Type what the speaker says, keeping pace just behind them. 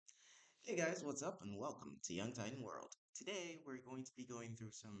Hey guys, what's up and welcome to Young Titan World. Today we're going to be going through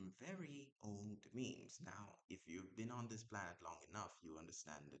some very old memes. Now, if you've been on this planet long enough, you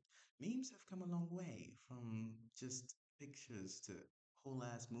understand that memes have come a long way from just pictures to whole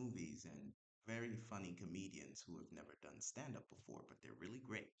ass movies and very funny comedians who have never done stand up before, but they're really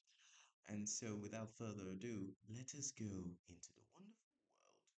great. And so, without further ado, let us go into the wonderful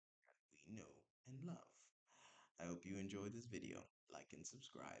world that we know and love. I hope you enjoyed this video. Like and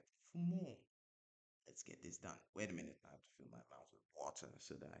subscribe for more. Let's get this done. Wait a minute. I have to fill my mouth with water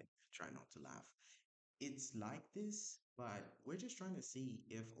so that I try not to laugh. It's like this, but we're just trying to see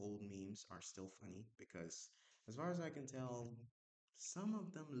if old memes are still funny because, as far as I can tell, some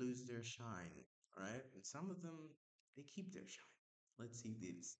of them lose their shine, right? And some of them, they keep their shine. Let's see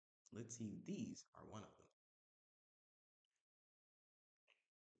these. Let's see if these are one of them.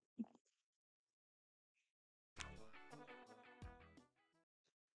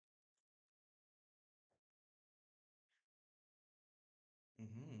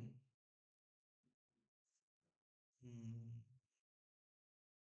 Mm-hmm. Mm-hmm.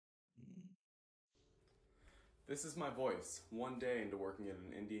 This is my voice, one day into working at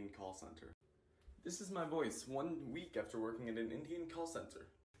an Indian call center. This is my voice, 1 week after working at an Indian call center.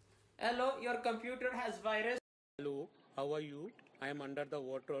 Hello, your computer has virus. Hello, how are you? I am under the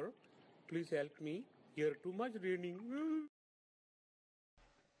water. Please help me. Here too much raining.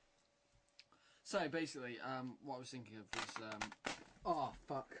 So basically, what I was thinking of was, oh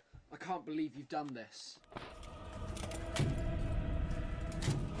fuck, I can't believe you've done this.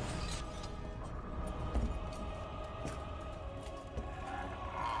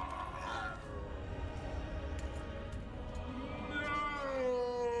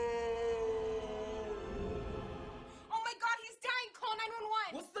 Oh my god, he's dying! Call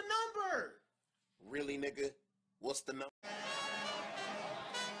 911! What's the number? Really, nigga? What's the number?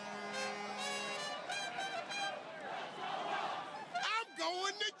 I'm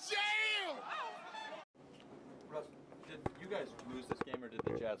going to jail! Russ, did you guys lose this game or did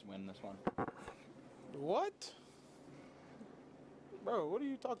the Jazz win this one? What? Bro, what are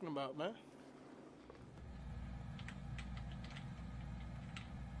you talking about, man?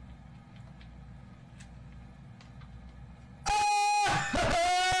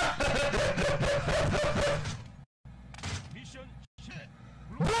 미션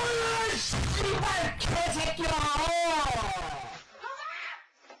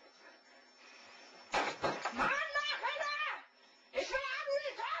Ich will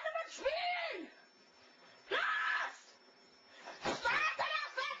Amerikaner mit Spielen! Los! Starte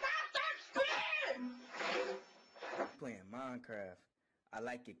das verdammte Spiel! Playing Minecraft. I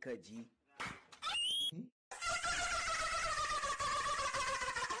like it, cut G.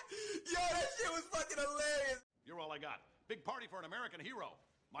 Yo, that shit was fucking hilarious! You're all I got. Big party for an American hero.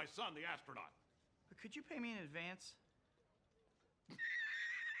 My son, the astronaut. But could you pay me in advance?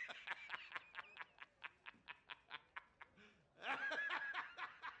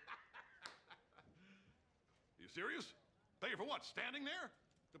 You serious? Pay you for what? Standing there?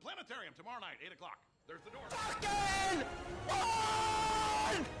 The planetarium tomorrow night, 8 o'clock. There's the door. Fucking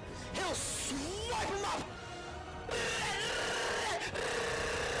on! He'll swipe him up!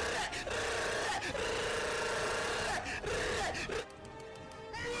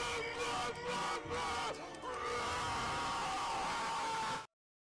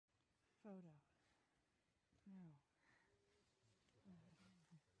 Photo. No.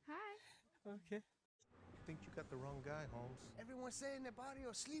 Hi. Okay. Think you got the wrong guy, Holmes. Everyone's saying that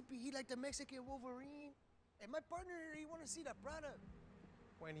Barrio sleepy. He like the Mexican Wolverine. And my partner, he want to see the product.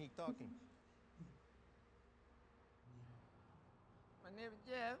 When he talking? My name is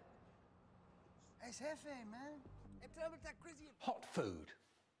Jeff. It's Jefe, man. And tell me that crazy. Hot food.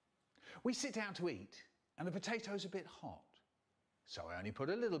 We sit down to eat, and the potato's a bit hot. So I only put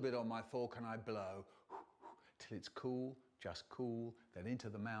a little bit on my fork and I blow till it's cool, just cool, then into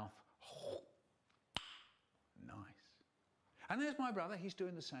the mouth. Nice. And there's my brother, he's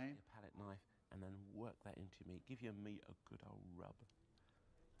doing the same. A palette knife and then work that into meat. Give your meat a good old rub.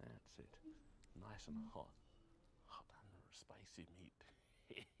 That's it. Nice and hot. Hot and spicy meat.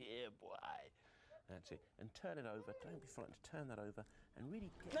 Yeah, boy. That's it. And turn it over. Don't be frightened to turn that over and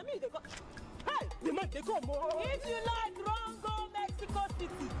really get... Hey, the man, they come. If you like wrong, go Mexico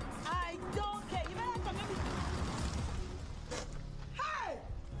City. I don't care. You better come here. Hey!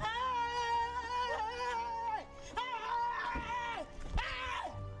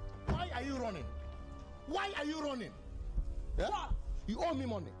 Why are you running? Why are you running? Yeah? What? You owe me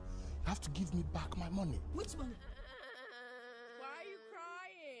money. You have to give me back my money. Which money? Why are you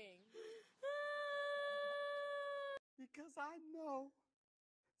crying? Because I know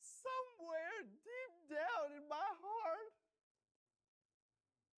deep down in my heart,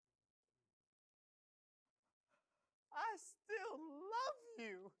 I still love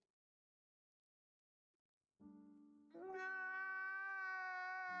you.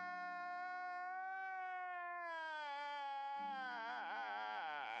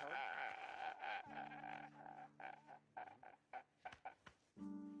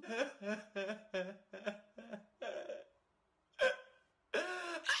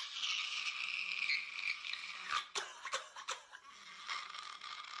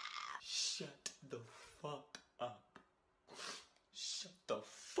 Shut the fuck up. Shut the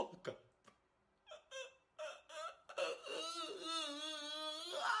fuck up.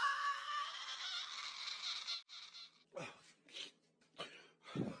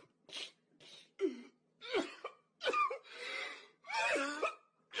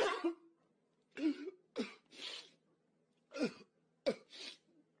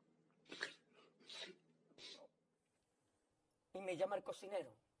 Y me llama el cocinero.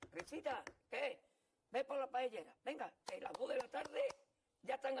 Risita, ¿qué? Ve por la paellera. Venga, que las 2 de la tarde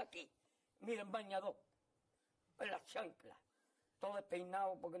ya están aquí. Miren, bañador. En las chanclas. Todo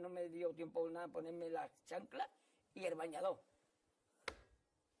despeinado porque no me dio tiempo nada ponerme las chanclas y el bañador.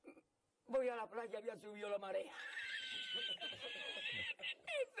 Voy a la playa, había subido la marea.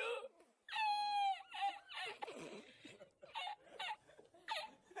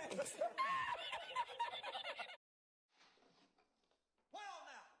 Well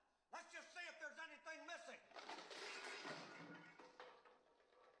now, let's just see if there's anything missing.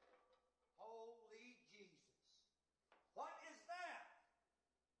 Holy Jesus. What is that?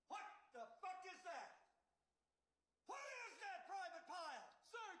 What the fuck is that? What is that, Private Pile?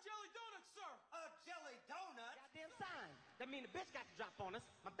 Sir, jelly donuts, sir. A jelly donut? Goddamn sign. That mean the bitch got to drop on us.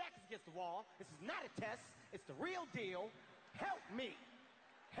 My back is against the wall. This is not a test. It's the real deal. Help me.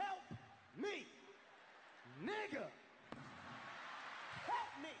 Help me. Nigga.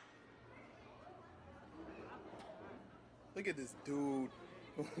 Help me. Look at this dude.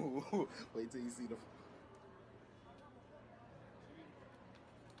 Wait till you see the.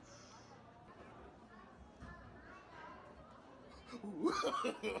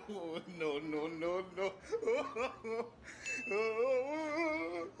 No, no, no, no.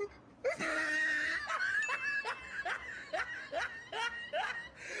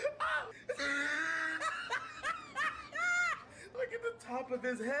 Look at the top of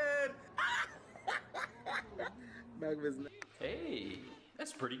his head. Back of his neck. Hey,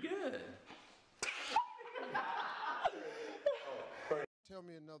 that's pretty good. Tell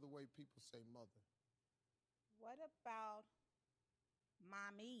me another way people say mother. What about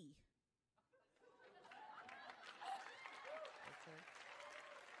mommy? Okay.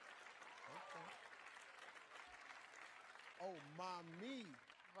 Okay. Oh, mommy.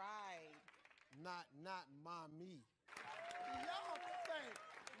 Right. Not mommy. Y'all think,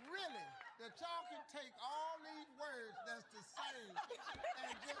 really, that y'all can take all these words that's the same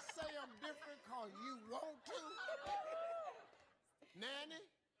and just say them different because you want to? Nanny?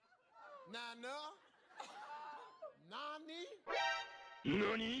 Nana? Nani? 何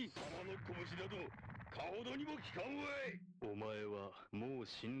鼻の拳など顔どにも効かんわい。お前はもう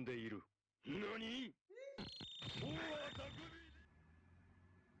死んでいる。何？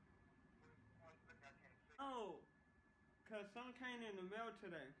 Oh, cause some came in the mail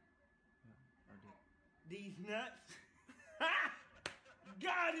today. These nuts.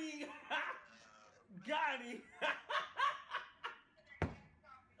 Got him! Got him!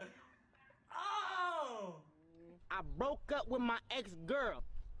 Oh! I broke up with my ex-girl.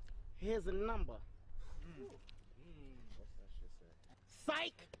 Here's a number. What's that shit say?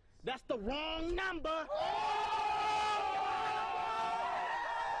 Psych! That's the wrong number!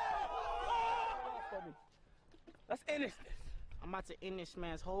 Let's end this. I'm about to end this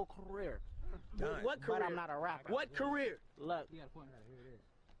man's whole career. Done. What career? But I'm not a rapper. What career? Look. You got a point right here. It is.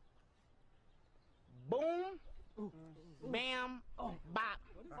 Boom. Bam. Bop.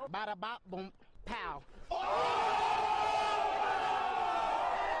 Bada bop. Boom. Pow.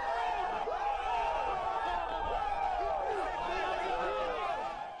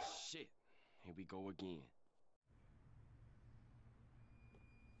 Shit. Here we go again.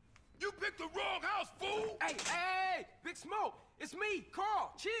 You picked the wrong house, fool! Hey, hey, Big Smoke, it's me,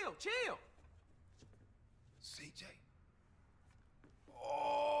 Carl. Chill, chill. CJ.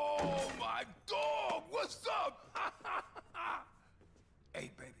 Oh, my dog! What's up?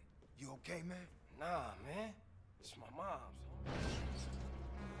 Hey, baby, you okay, man? Nah, man. It's my mom's.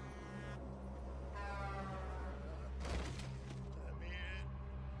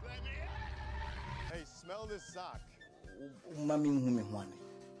 Hey, smell this sock. Mami ngumi mwane.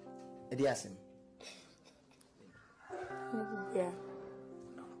 Ediasim. Yeah.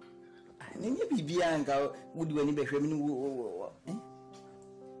 Nenya bibia nka wudi wani behwe mi wo eh?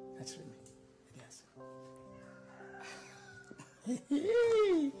 That's right. Ediasim.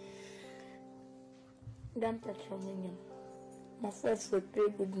 Don't touch me. My first for 3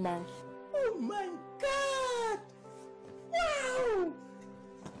 good months. Oh my God! Wow!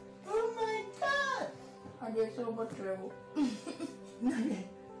 Oh my God! I get so much trouble.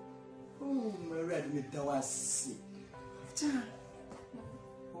 Oh, my red me tawasi.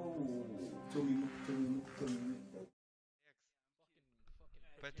 Oh, to me.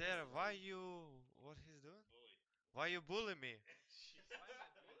 Peter, why you... what he's doing? Why you bully me?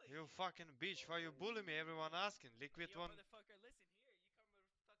 You fucking bitch, why you bully me? Everyone asking. Liquid one.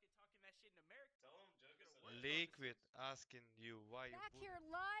 Liquid asking you why you Back bully here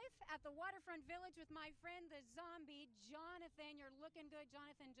live at the Waterfront Village with my friend the zombie, Jonathan. You're looking good.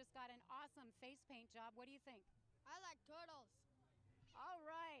 Jonathan just got an awesome face paint job. What do you think? I like turtles. All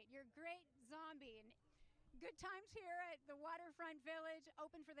right, you're great, zombie. And good times here at the Waterfront Village,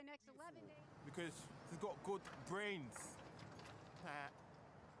 open for the next 11 days. Because he's got good brains.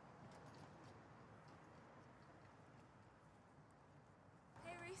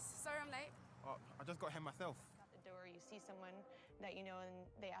 Hey Reese, sorry I'm late. Oh, I just got here myself. At the door, you see someone that you know and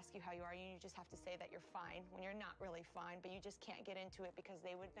they ask you how you are, and you just have to say that you're fine when you're not really fine, but you just can't get into it because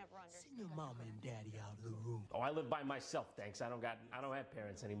they would never understand. Send your mama and daddy out of the room. Oh, I live by myself, thanks. I don't have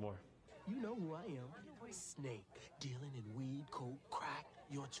parents anymore. You know who I am. Snake, dealing in weed, coke, crack,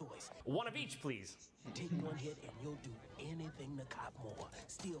 your choice. One of each, please. Take one hit and you'll do anything to cop more.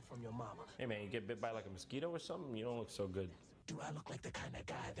 Steal from your mama. Hey, man, you get bit by like a mosquito or something? You don't look so good. Do I look like the kind of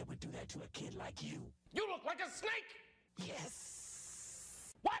guy that would do that to a kid like you? You look like a snake!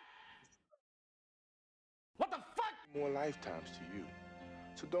 Yes. What? What the fuck? More lifetimes to you.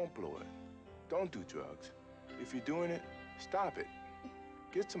 So don't blow it. Don't do drugs. If you're doing it, stop it.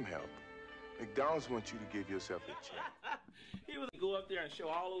 Get some help. McDonald's wants you to give yourself a check. He would go up there and show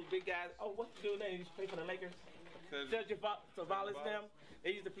all those big guys. Oh, what's the dude's name? He used to play for the Lakers. Sergio Savalas them.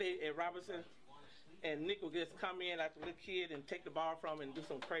 They used to play at Robertson. And Nick would just come in like a little kid and take the ball from him and do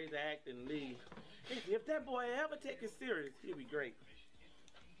some crazy act and leave. If that boy ever take it serious, he'd be great.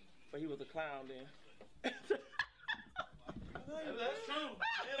 But he was a clown then. That's true.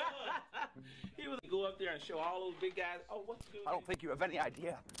 He would go up there and show all those big guys. Oh, what's the dude's I don't think you have any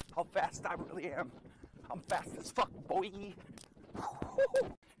idea how fast I really am. I'm fast as fuck, boy.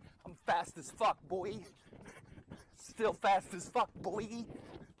 I'm fast as fuck, boy. Still fast as fuck, boy.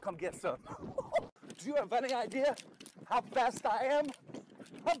 Come get some. Do you have any idea how fast I am?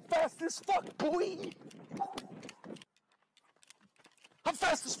 I'm fast as fuck, boy. I'm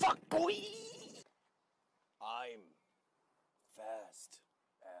fast as fuck, boy. I'm fast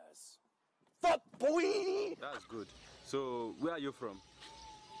as fuck, boy. That's good. So, where are you from?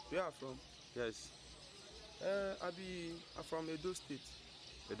 Where I'm from? Yes. I'm from Edo State.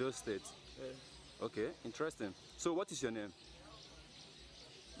 Edo State? Okay, interesting. So, what is your name?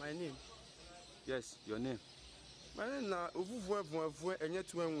 My name? Yes, your name. My name is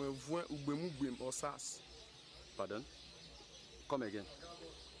Osas. Pardon? Come again.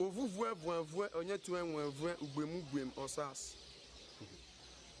 Osas.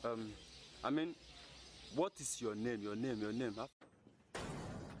 I mean, what is your name? Your name.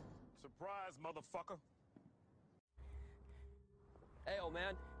 Surprise, motherfucker. Hey, old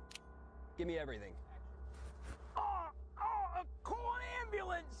man. Give me everything. Call an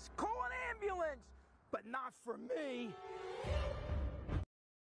ambulance! Call an ambulance! But not for me.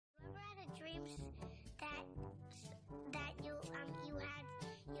 Ever had a dream that you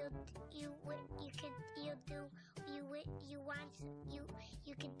want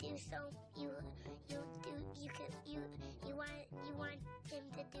him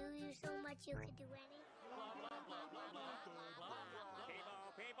to do you so much you could do anything?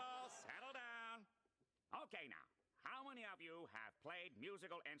 People, settle down. Okay, now, how many of you have played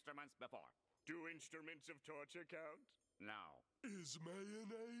musical instruments before? Do instruments of torture count? No. Is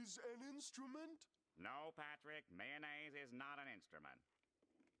mayonnaise an instrument? No, Patrick, mayonnaise is not an instrument.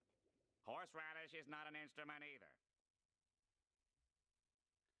 Horseradish is not an instrument either.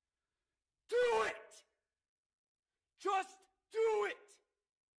 Do it! Just do it!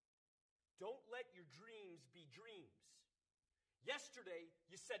 Don't let your dreams be dreams. Yesterday,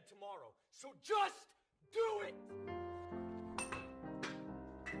 you said tomorrow, so just do it!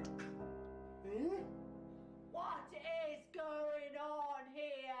 What is going on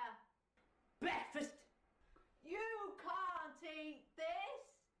here? Breakfast! You can't eat this!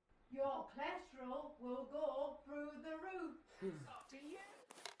 Your cholesterol will go through the roof. Do you?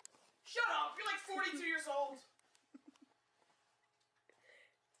 Shut up! You're like 42 years old.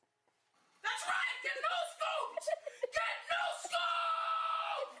 That's right! Get no scooped! Get no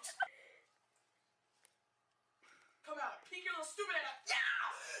scooped! Come out. Peek your little stupid ass.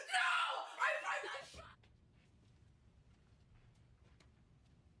 Yeah! No! I shot!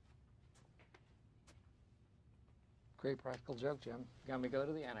 Great practical joke, Jim. Got me go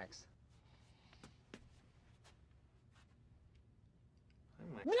to the annex.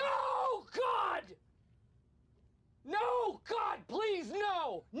 No, God! No, God, please,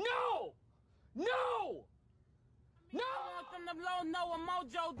 no! No! No! No! I want them to know what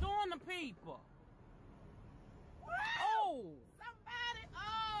Mojo doing to people. Oh! Somebody,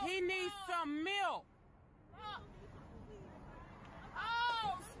 oh! He needs some milk.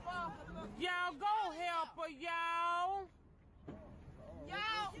 Oh, y'all go help her, y'all.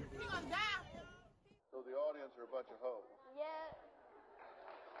 Y'all, he gonna die. So the audience are a bunch of hoes. Yeah.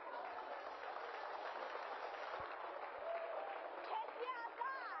 Catch me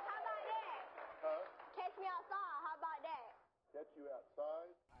outside. How about that? Huh? Catch me outside. How about that? Catch you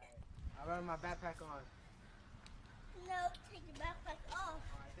outside? I run my backpack on. No, take your backpack off.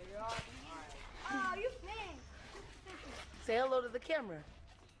 Alright, take it off. Alright. Oh, you man. Say hello to the camera.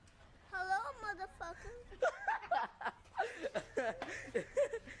 Hello, motherfucker.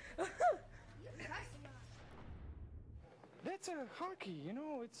 That's a hockey, you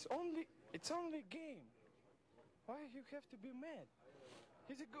know, it's only a game. Why you have to be mad?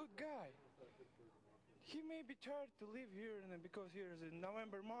 He's a good guy. He may be tired to live here and because here is in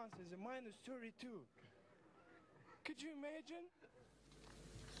November month is a -32. Could you imagine?